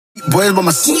Boys by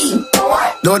my side,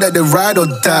 know that they ride or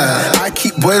die. I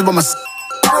keep boys by my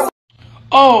side.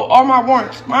 Oh, all my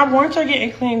warrants. My warrants are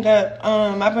getting cleaned up.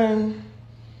 I've been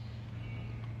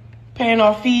paying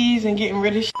off fees and getting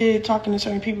rid of shit, talking to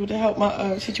certain people to help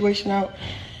my situation out.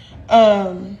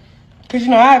 Cause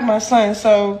I have my son,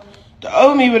 so the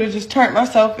old me would have just turned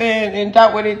myself in and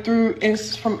dealt with it through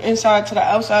from inside to the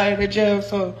outside of the jail.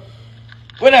 So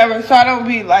whatever. So I don't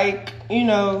be like,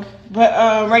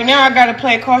 But right now I gotta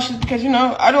play cautious because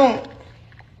I don't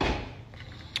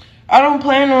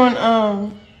plan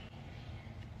on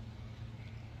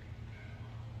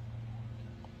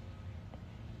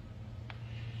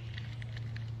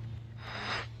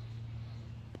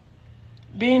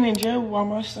being in jail while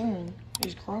my son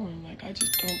is growing. Like, I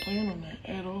just don't plan on that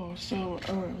at all. So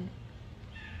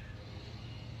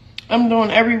I'm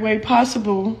doing every way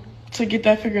possible to get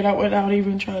that figured out without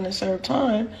even trying to serve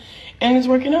time, and it's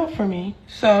working out for me.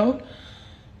 So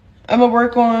I'm gonna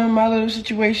work on my little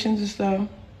situations and stuff.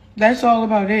 That's all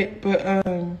about it. But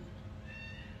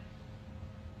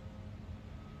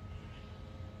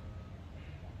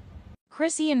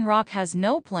Chrisean Rock has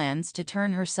no plans to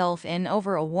turn herself in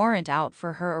over a warrant out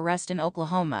for her arrest in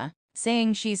Oklahoma,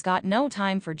 saying she's got no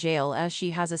time for jail as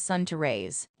she has a son to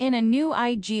raise. In a new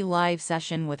IG Live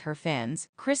session with her fans,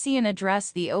 Chrisean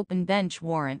addressed the open bench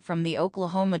warrant from the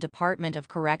Oklahoma Department of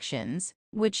Corrections,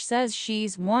 which says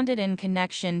she's wanted in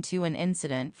connection to an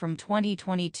incident from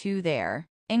 2022 there,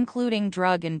 including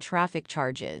drug and traffic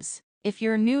charges. If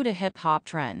you're new to hip-hop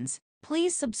trends,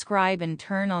 please subscribe and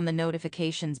turn on the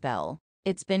notifications bell.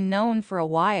 It's been known for a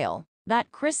while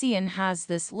that Chrisean has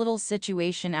this little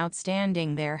situation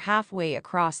outstanding there halfway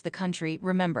across the country.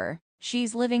 Remember,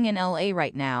 she's living in LA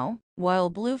right now, while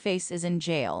Blueface is in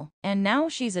jail, and now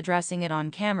she's addressing it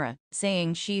on camera,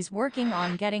 saying she's working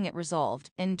on getting it resolved.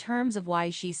 In terms of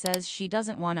why she says she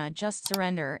doesn't wanna just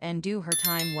surrender and do her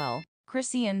time, well,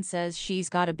 Chrisean says she's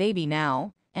got a baby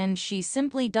now, and she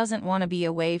simply doesn't want to be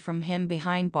away from him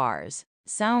behind bars.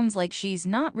 Sounds like she's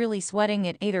not really sweating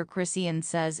it either. Chrisean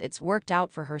says it's worked out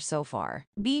for her so far.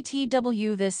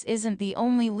 BTW, this isn't the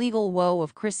only legal woe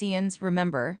of Chrisean's.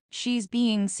 Remember, she's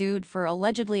being sued for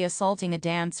allegedly assaulting a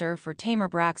dancer for Tamer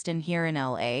Braxton here in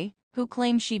LA, who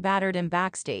claims she battered him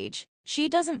backstage. She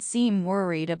doesn't seem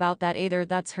worried about that either.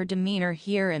 That's her demeanor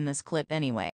here in this clip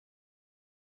anyway.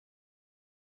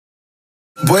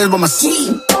 Boys by my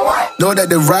side, know that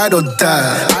they ride or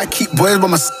die. I keep boys by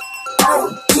my side.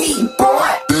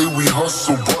 Day we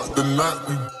hustle, but the night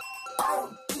we